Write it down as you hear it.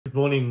Good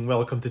morning,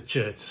 welcome to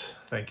church.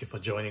 Thank you for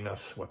joining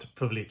us. What a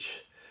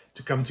privilege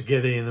to come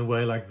together in a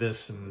way like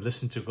this and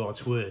listen to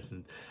God's word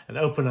and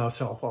open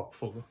ourselves up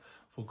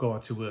for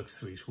God to work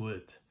through his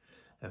word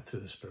and through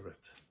the Spirit.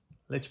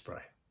 Let's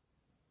pray.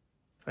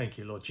 Thank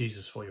you, Lord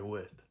Jesus, for your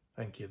word.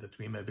 Thank you that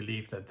we may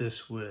believe that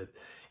this word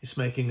is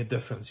making a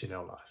difference in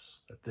our lives,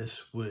 that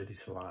this word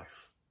is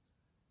life.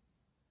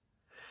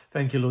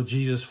 Thank you, Lord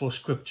Jesus, for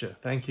Scripture.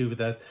 Thank you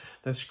that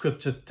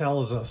Scripture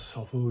tells us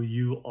of who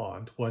you are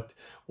and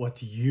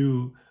what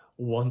you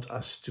want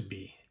us to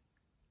be.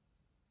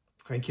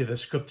 Thank you that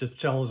Scripture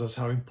tells us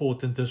how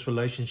important this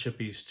relationship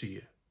is to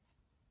you.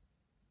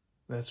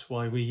 That's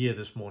why we're here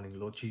this morning,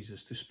 Lord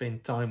Jesus, to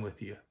spend time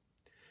with you,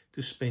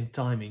 to spend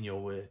time in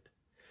your word,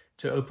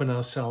 to open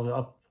ourselves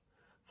up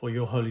for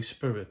your Holy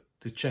Spirit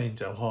to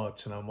change our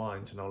hearts and our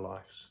minds and our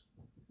lives.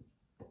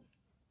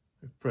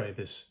 We pray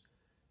this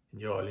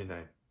in your holy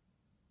name.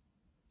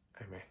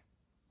 Amen.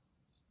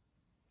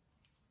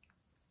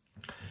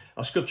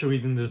 Our scripture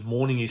reading this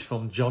morning is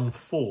from John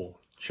 4.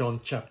 John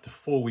chapter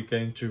 4, we're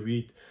going to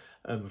read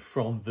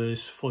from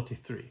verse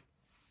 43.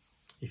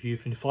 If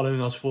you've been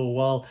following us for a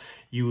while,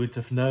 you would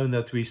have known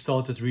that we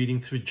started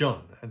reading through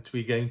John, and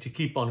we're going to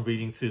keep on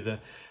reading through the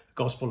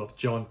Gospel of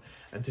John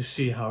and to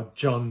see how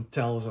John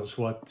tells us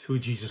who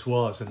Jesus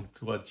was and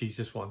what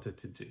Jesus wanted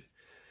to do.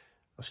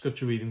 Our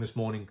scripture reading this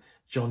morning,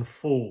 John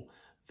 4,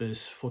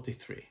 verse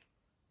 43.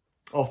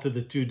 After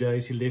the 2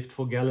 days, he left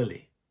for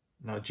Galilee.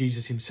 Now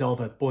Jesus himself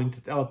had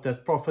pointed out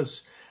that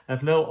prophets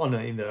have no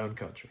honor in their own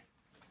country.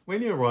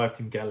 When he arrived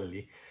in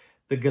Galilee,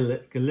 the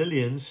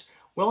Galileans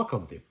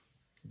welcomed him.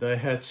 They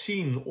had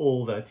seen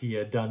all that he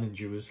had done in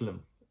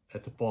Jerusalem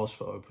at the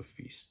Passover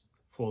feast,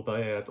 for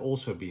they had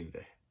also been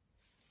there.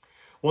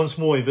 Once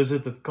more he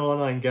visited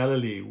Cana in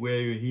Galilee,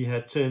 where he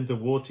had turned the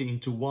water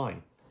into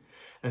wine.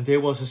 And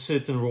there was a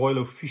certain royal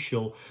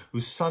official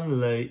whose son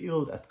lay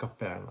ill at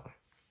Capernaum.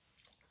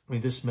 When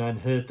this man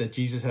heard that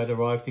Jesus had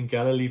arrived in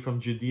Galilee from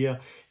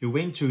Judea, he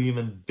went to him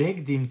and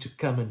begged him to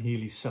come and heal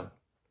his son,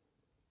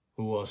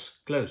 who was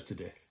close to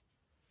death.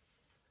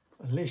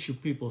 Unless you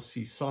people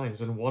see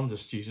signs and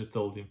wonders, Jesus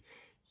told him,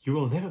 you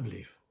will never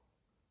believe.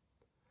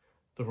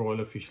 The royal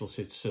official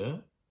said,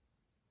 Sir,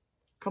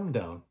 come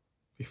down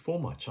before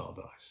my child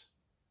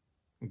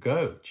dies.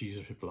 Go,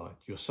 Jesus replied,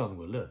 your son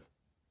will live.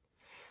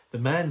 The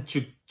man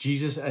took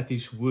Jesus at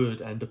his word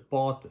and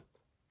departed.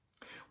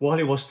 While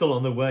he was still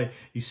on the way,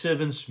 his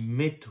servants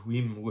met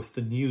him with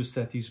the news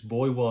that his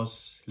boy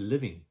was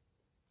living.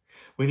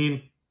 When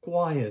he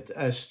inquired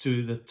as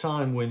to the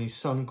time when his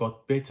son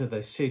got better,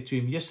 they said to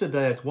him,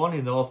 yesterday at 1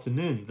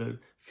 p.m, the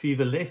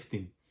fever left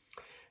him.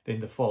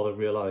 Then the father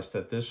realized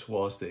that this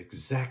was the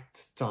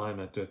exact time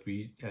at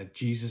that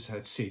Jesus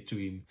had said to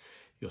him,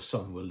 your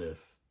son will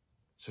live.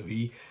 So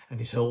he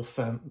and his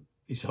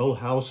whole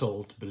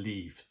household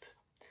believed.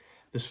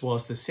 This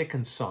was the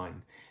second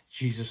sign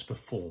Jesus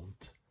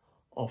performed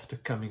after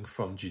coming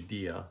from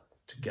Judea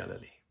to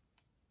Galilee.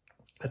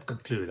 That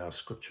concludes our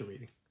scripture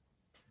reading.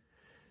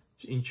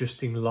 It's an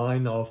interesting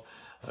line of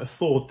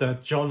thought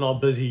that John are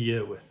busy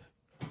here with.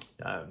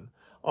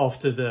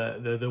 After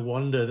the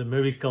wonder, the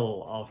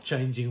miracle of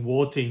changing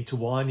water into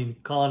wine in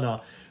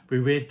Cana, we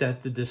read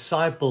that the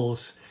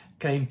disciples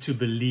came to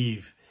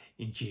believe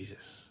in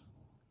Jesus.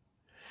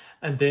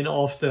 And then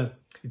after,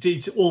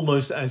 it's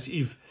almost as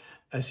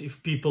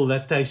if people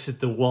that tasted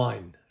the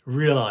wine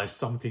realized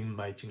something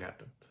amazing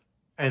happened.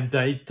 And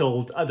they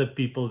told other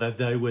people that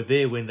they were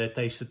there when they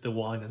tasted the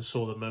wine and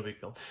saw the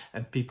miracle.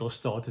 And people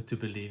started to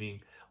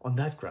believing on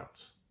that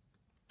grounds.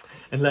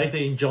 And later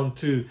in John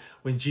 2,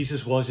 when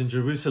Jesus was in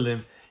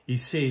Jerusalem, he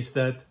says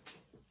that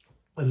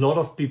a lot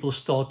of people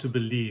start to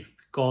believe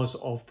because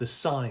of the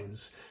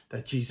signs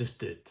that Jesus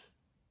did.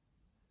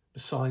 The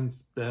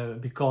signs,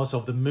 because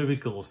of the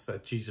miracles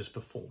that Jesus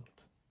performed.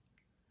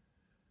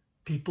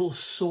 People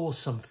saw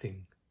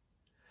something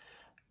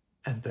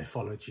and they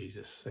followed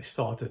Jesus. They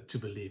started to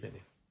believe in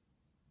him.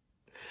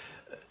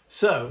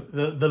 So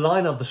the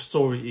line of the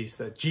story is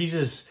that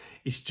Jesus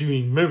is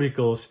doing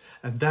miracles,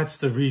 and that's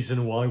the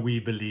reason why we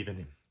believe in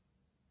him.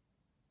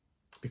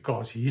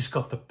 Because he's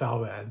got the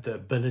power and the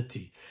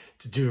ability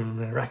to do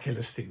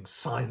miraculous things,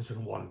 signs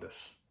and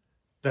wonders.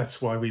 That's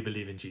why we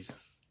believe in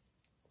Jesus.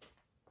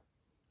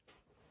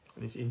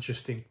 And it's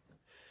interesting.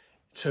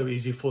 It's so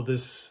easy for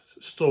this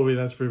story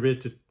that we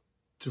read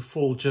to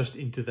fall just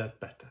into that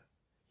pattern.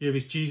 Here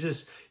is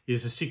Jesus,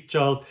 here's a sick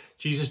child,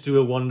 Jesus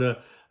do a wonder,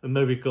 a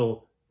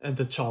miracle, and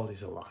the child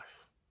is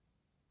alive.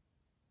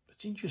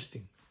 It's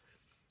interesting.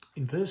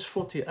 In verse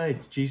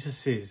 48, Jesus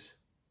says,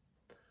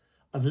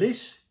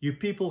 unless you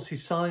people see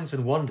signs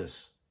and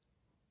wonders,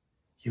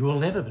 you will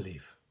never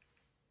believe.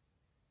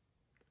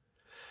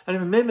 And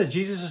remember,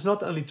 Jesus is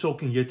not only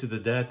talking here to the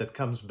dad that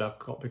comes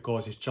back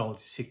because his child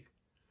is sick.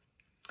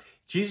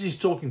 Jesus is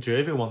talking to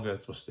everyone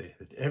that was there,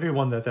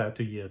 everyone that had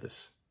to hear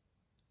this.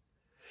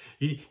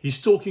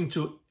 He's talking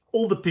to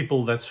all the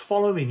people that's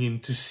following him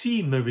to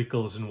see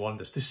miracles and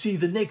wonders, to see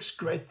the next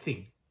great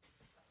thing.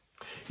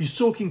 He's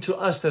talking to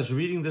us that's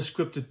reading the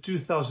scripture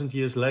 2,000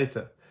 years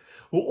later,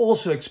 who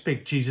also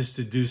expect Jesus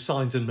to do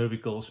signs and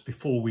miracles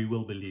before we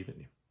will believe in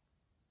him,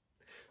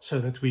 so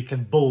that we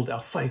can build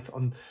our faith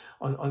on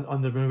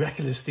the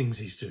miraculous things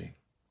he's doing.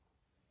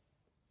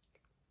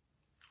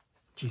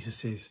 Jesus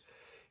says,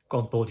 you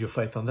can't build your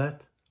faith on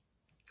that.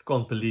 You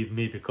can't believe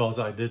me because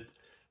I did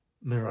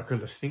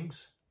miraculous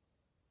things.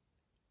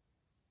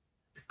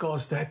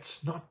 Because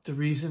that's not the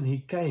reason he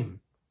came.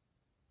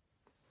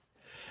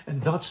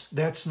 And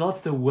that's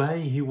not the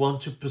way he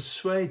wants to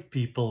persuade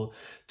people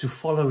to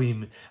follow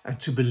him and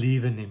to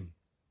believe in him.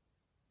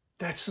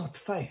 That's not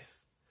faith.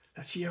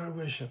 That's hero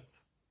worship.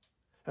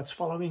 That's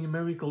following a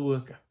miracle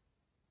worker.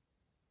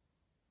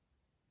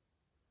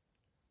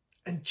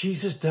 And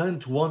Jesus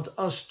don't want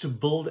us to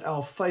build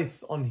our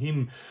faith on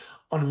him,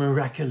 on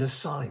miraculous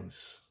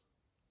signs.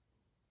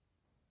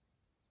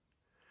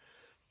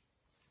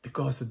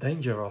 Because the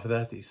danger of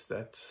that is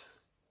that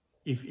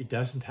if it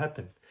doesn't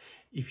happen,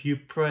 if you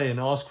pray and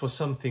ask for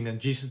something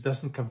and Jesus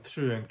doesn't come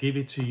through and give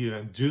it to you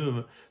and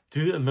do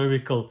a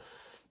miracle,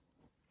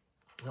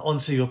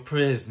 answer your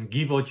prayers and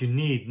give what you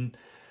need,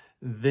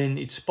 then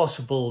it's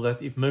possible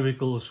that if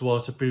miracles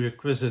was a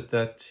prerequisite,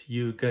 that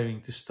you're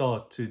going to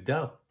start to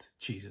doubt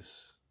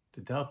Jesus, to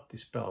doubt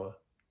his power.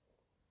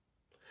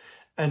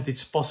 And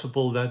it's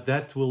possible that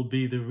that will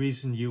be the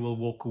reason you will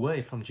walk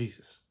away from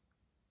Jesus.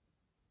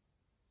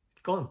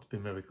 It can't be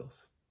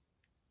miracles.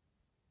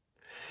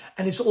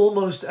 And it's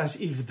almost as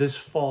if this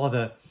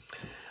father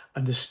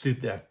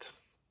understood that,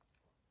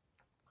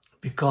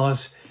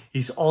 because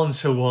his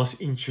answer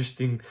was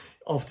interesting.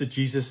 After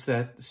Jesus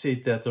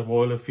said that, the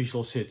royal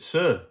official said,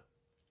 "Sir,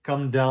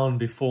 come down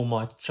before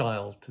my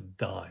child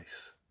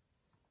dies."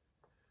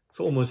 It's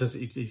almost as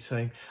if he's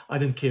saying, I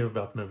don't care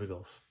about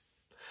miracles.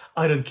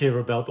 I don't care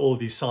about all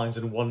these signs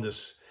and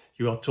wonders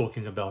you are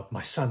talking about.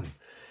 My son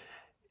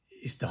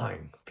is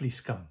dying.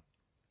 Please come.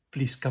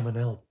 Please come and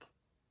help.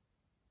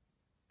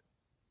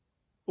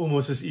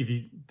 Almost as if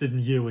he didn't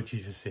hear what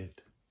Jesus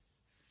said.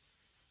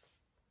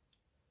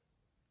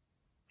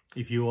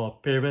 If you are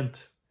a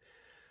parent,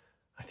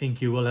 I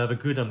think you will have a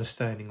good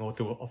understanding of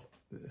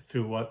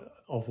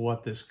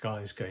what this guy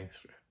is going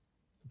through.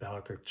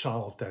 About a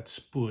child that's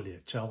poorly, a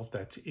child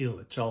that's ill,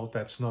 a child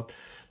that's not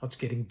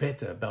getting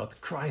better,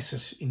 about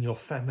crisis in your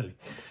family.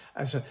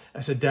 As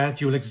a dad,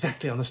 you'll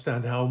exactly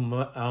understand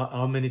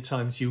how many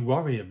times you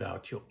worry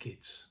about your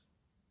kids.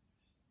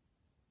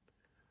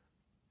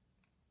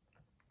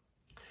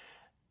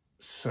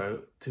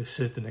 So, to a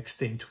certain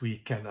extent, we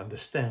can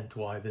understand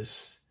why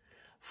this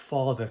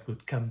father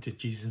could come to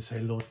Jesus and say,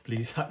 "Lord,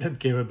 please, I don't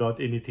care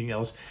about anything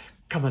else.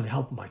 Come and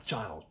help my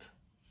child.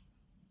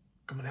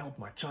 Come and help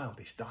my child.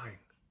 He's dying."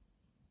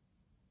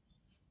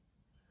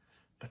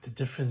 But the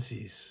difference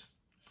is,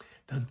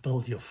 don't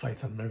build your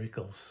faith on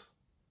miracles.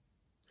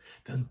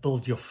 Don't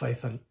build your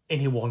faith on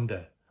any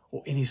wonder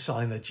or any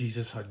sign that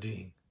Jesus are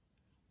doing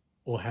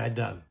or had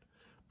done.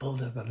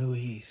 Build it on who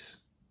he is.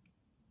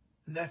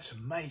 And that's a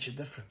major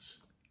difference.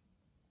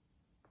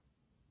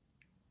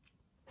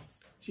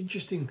 It's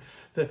interesting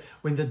that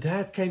when the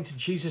dad came to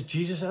Jesus,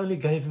 Jesus only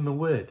gave him a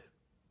word.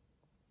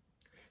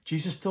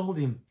 Jesus told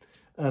him,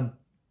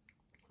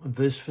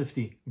 verse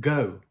 50,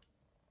 "Go,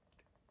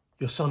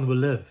 your son will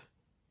live."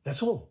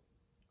 That's all.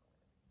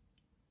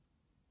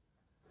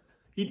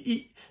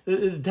 The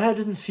dad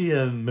didn't see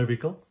a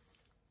miracle.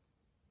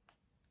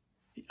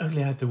 He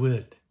only had the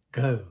word,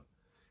 "Go,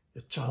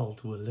 your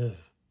child will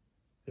live."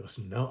 There was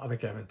no other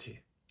guarantee.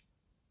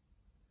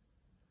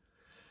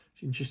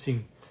 It's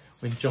interesting,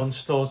 when John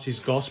starts his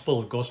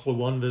gospel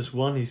 1 verse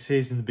 1, he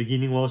says, "In the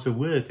beginning was the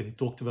Word," and he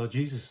talked about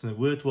Jesus, and the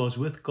Word was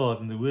with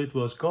God, and the Word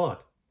was God.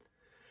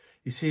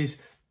 He says,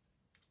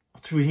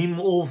 "Through him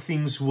all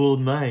things were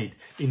made.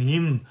 In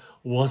him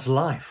was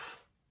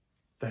life."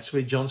 That's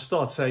where John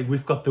starts saying,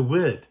 we've got the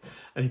Word.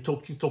 And he's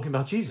talking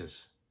about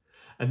Jesus.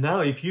 And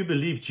now if you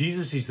believe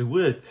Jesus is the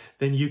Word,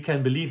 then you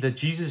can believe that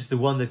Jesus is the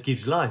one that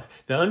gives life.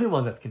 The only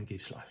one that can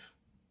give life.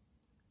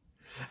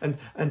 And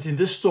in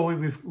this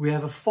story, we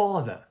have a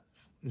father.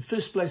 In the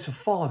first place, a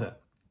father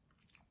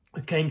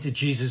who came to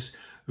Jesus,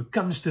 who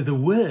comes to the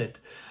Word.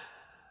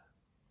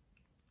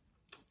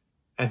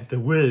 And the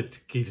Word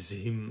gives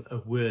him a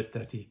word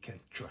that he can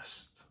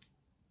trust.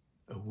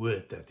 A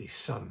word that his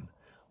son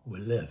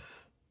will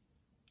live.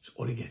 That's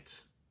all he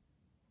gets.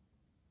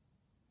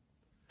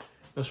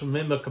 Just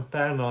remember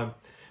Capernaum,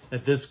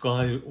 that this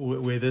guy,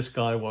 where this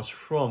guy was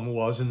from,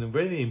 was in a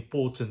very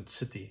important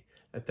city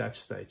at that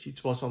stage.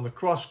 It was on the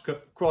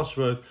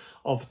crossroad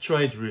of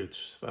trade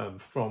routes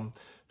from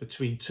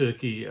between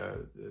Turkey,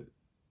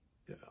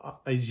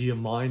 Asia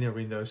Minor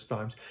in those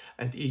times,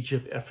 and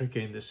Egypt, Africa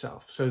in the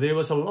south. So there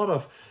was a lot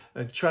of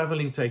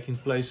traveling taking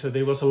place. So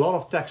there was a lot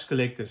of tax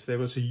collectors. There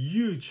was a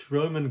huge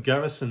Roman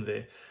garrison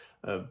there,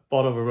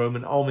 part of a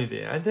Roman army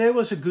there. And there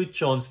was a good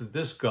chance that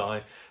this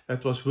guy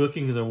that was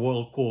working in the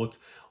royal court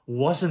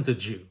wasn't a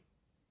Jew.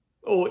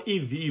 Or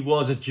if he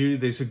was a Jew,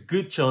 there's a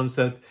good chance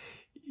that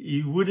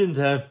he wouldn't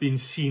have been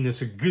seen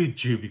as a good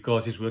Jew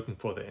because he's working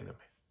for the enemy.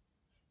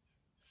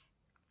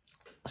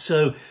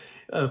 So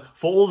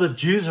for all the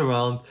Jews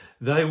around,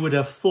 they would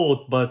have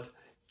thought, but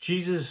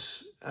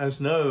Jesus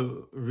has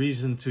no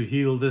reason to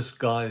heal this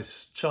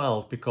guy's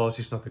child because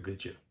he's not a good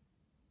Jew.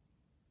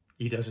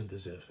 He doesn't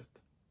deserve it.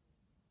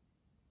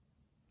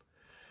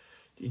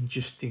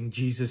 Interesting,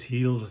 Jesus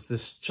heals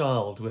this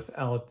child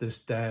without this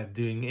dad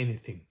doing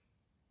anything.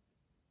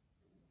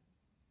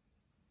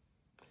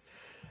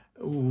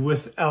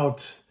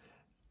 Without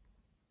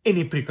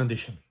any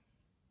precondition.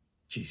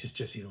 Jesus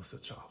just heals the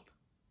child.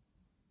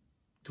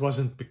 It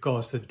wasn't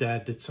because the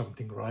dad did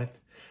something right.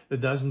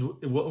 It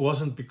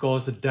wasn't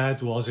because the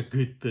dad was a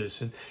good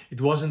person.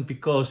 It wasn't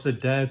because the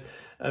dad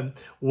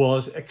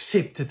was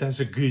accepted as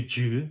a good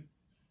Jew.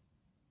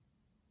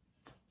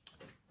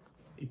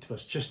 It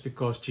was just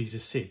because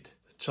Jesus said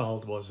the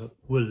child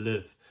will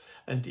live.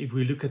 And if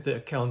we look at the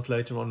account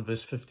later on,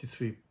 verse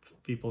 53,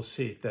 people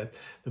said that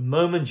the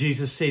moment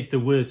Jesus said the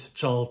words, the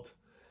child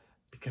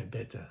became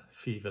better,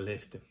 fever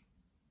left him.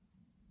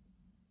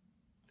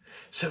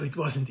 So it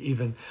wasn't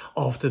even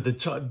after the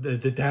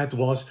dad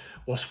was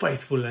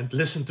faithful and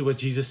listened to what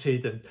Jesus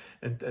said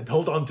and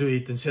hold on to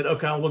it and said,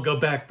 okay, I will go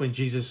back, when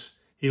Jesus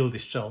healed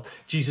his child.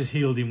 Jesus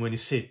healed him when he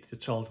said the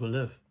child will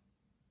live.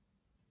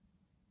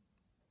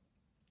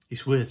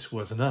 His words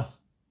was enough.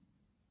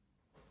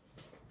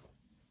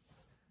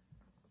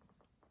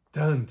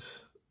 Don't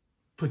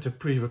put a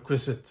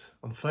prerequisite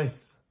on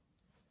faith.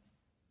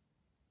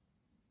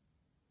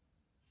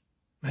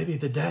 Maybe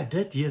the dad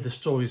did hear the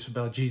stories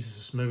about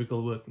Jesus'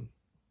 miracle working.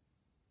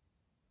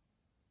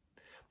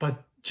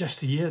 But just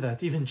to hear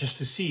that, even just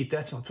to see it,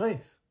 that's not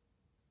faith.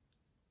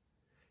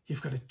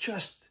 You've got to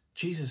trust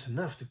Jesus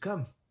enough to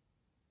come.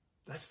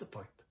 That's the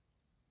point.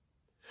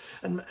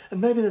 And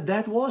maybe the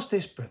dad was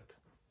desperate.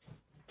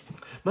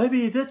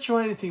 Maybe he did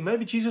try anything.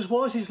 Maybe Jesus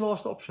was his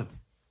last option.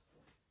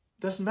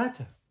 Doesn't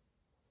matter.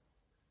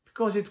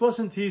 Because it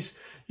wasn't his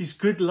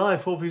good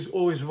life or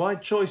his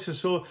right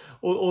choices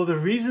or the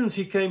reasons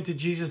he came to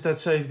Jesus that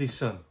saved his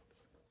son.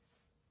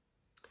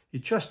 He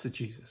trusted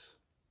Jesus.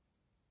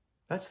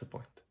 That's the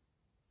point.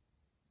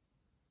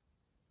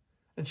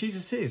 And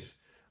Jesus says,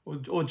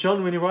 or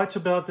John, when he writes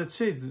about it,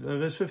 says,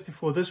 verse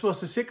 54, this was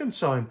the second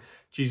sign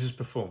Jesus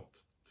performed.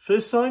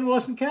 First sign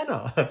was in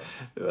Cana.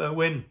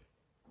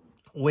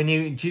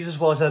 when Jesus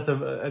was at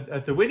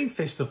the wedding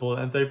festival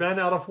and they ran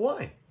out of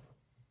wine.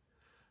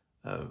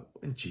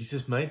 And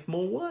Jesus made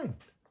more wine.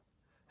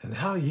 And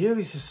now here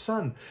is a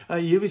son.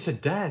 Here is a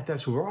dad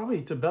that's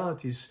worried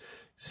about his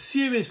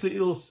seriously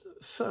ill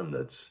son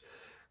that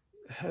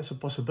has a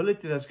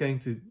possibility that's going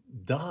to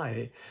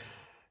die.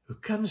 Who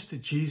comes to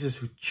Jesus,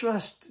 who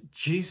trusts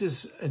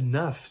Jesus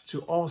enough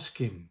to ask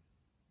him.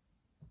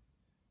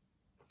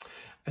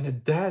 And a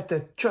dad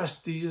that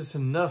trusts Jesus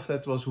enough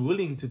that was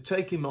willing to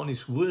take him on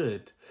his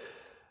word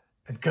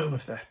and go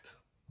with that.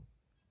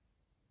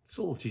 That's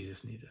all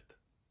Jesus needed.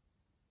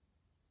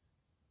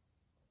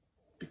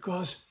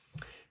 Because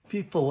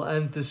people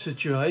and the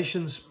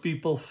situations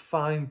people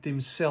find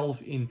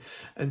themselves in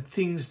and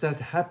things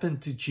that happen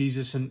to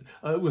Jesus and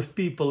with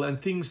people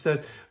and things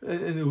that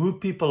and who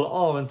people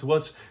are and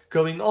what's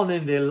going on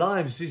in their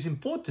lives is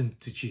important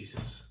to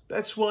Jesus.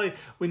 That's why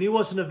when he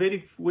was in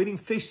a wedding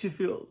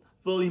festival,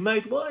 he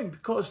made wine,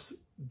 because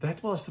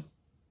that was the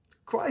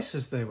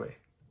crisis they were.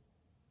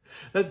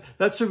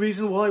 That's the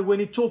reason why when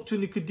he talked to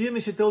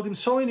Nicodemus, he told him,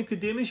 sorry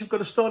Nicodemus, you've got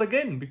to start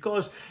again,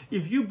 because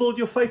if you build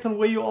your faith on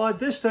where you are at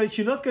this stage,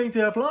 you're not going to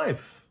have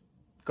life.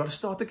 You've got to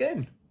start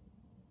again.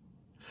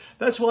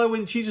 That's why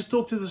when Jesus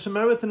talked to the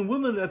Samaritan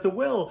woman at the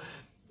well,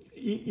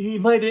 he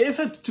made an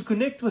effort to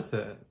connect with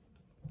her,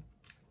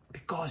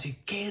 because he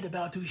cared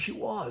about who she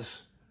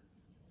was.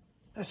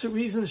 That's the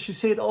reason she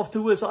said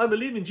afterwards, I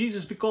believe in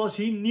Jesus, because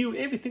he knew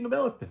everything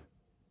about me.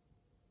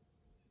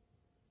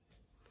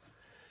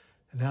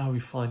 And now we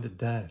find a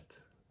dad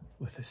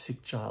with a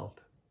sick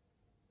child.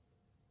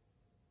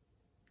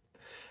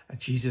 And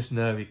Jesus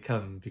knew he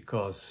come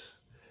because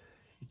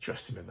he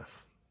trusts him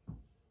enough.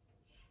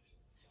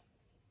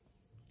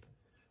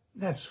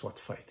 That's what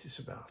faith is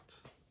about.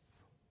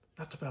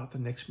 Not about the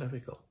next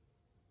miracle.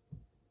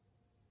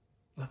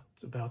 Not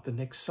about the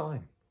next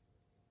sign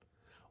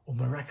or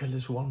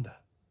miraculous wonder.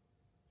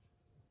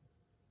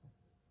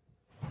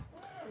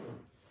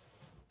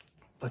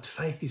 But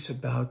faith is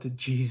about a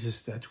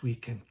Jesus that we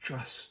can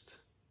trust.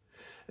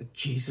 A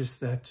Jesus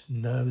that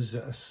knows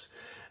us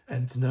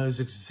and knows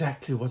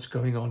exactly what's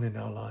going on in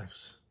our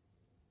lives.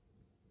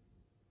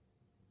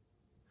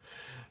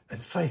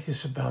 And faith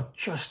is about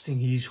trusting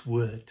his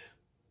word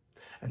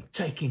and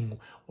taking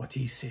what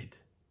he said.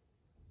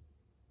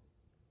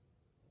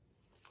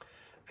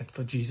 And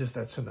for Jesus,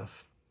 that's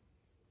enough.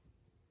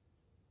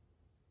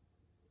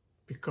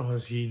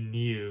 Because he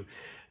knew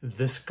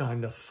this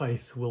kind of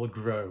faith will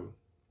grow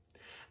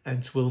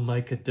and will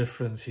make a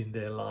difference in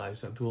their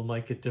lives and will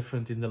make a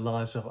difference in the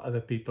lives of other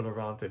people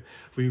around them.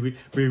 We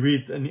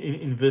read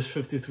in verse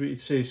 53, it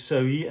says,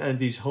 so he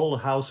and his whole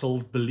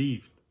household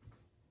believed.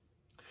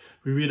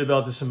 We read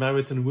about the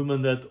Samaritan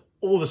woman that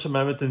all the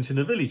Samaritans in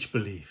the village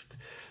believed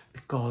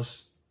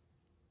because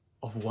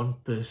of one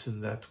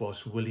person that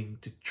was willing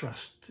to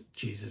trust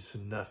Jesus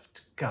enough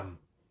to come,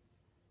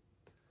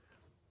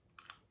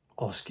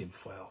 ask him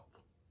for help.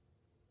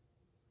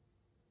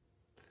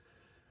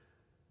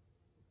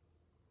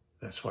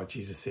 That's why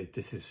Jesus said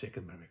this is the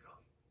second miracle.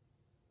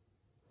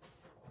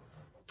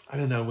 I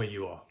don't know where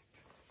you are.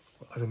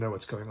 I don't know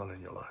what's going on in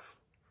your life.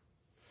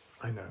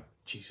 I know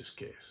Jesus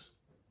cares.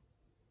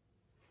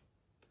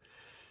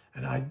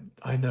 And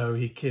I know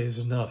he cares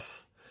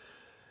enough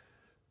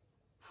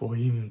for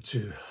him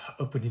to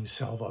open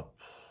himself up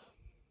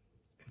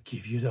and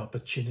give you the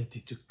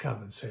opportunity to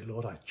come and say,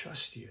 Lord, I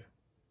trust you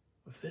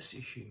with this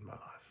issue in my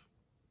life.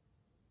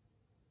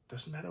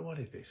 Doesn't matter what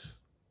it is.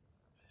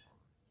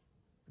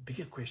 The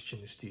bigger question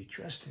is, do you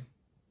trust him?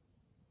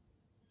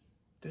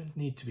 You don't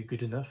need to be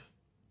good enough.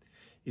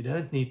 You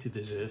don't need to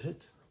deserve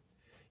it.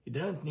 You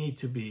don't need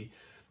to be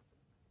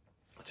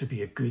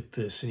a good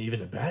person,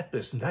 even a bad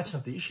person. That's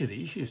not the issue.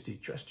 The issue is, do you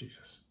trust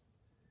Jesus?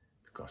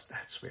 Because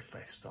that's where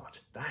faith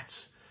starts.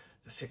 That's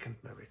the second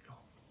miracle.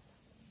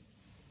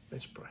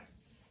 Let's pray.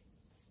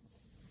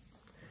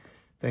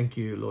 Thank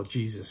you, Lord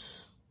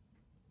Jesus,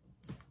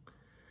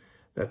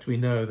 that we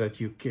know that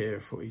you care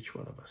for each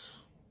one of us.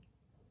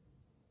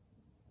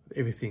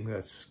 Everything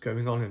that's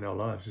going on in our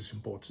lives is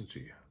important to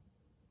you.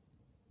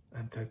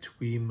 And that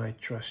we may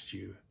trust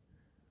you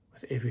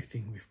with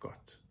everything we've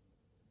got.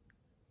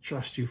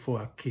 Trust you for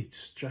our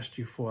kids, trust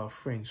you for our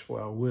friends,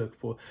 for our work,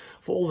 for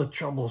all the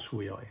troubles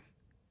we are in,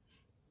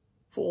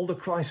 for all the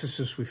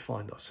crises we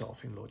find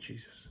ourselves in, Lord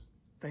Jesus.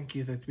 Thank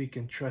you that we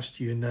can trust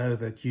you and know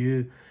that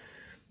you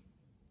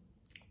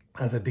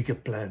have a bigger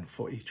plan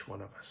for each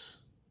one of us.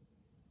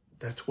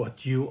 That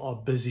what you are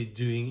busy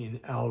doing in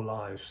our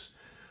lives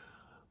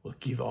will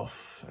give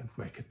off and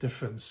make a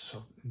difference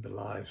in the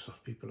lives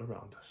of people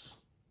around us.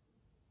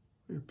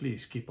 Will you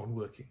please keep on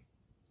working?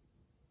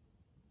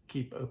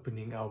 Keep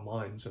opening our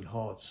minds and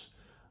hearts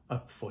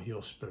up for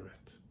your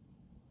Spirit.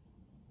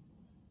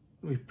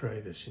 We pray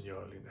this in your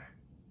holy name.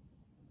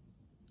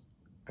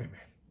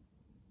 Amen.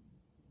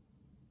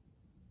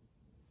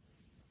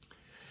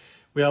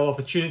 We have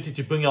opportunity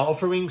to bring our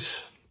offerings.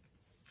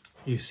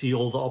 You see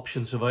all the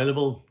options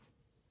available.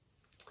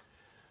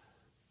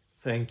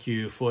 Thank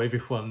you for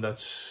everyone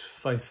that's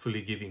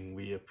faithfully giving.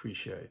 We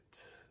appreciate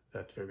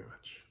that very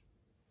much.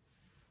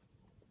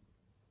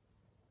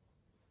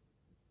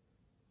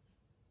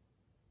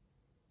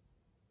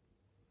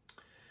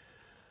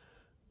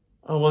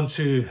 I want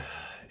to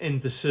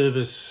end the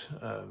service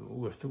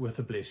with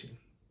a blessing,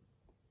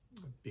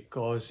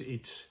 because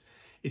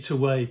it's a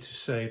way to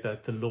say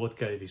that the Lord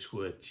gave his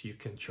word. You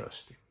can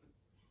trust him.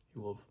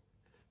 The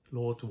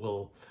Lord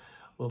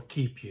will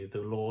keep you.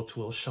 The Lord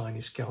will shine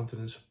his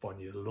countenance upon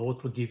you. The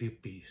Lord will give you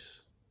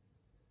peace.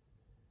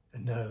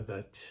 And know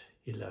that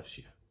he loves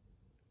you.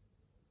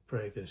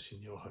 Pray this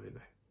in your holy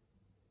name.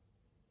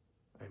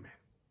 Amen.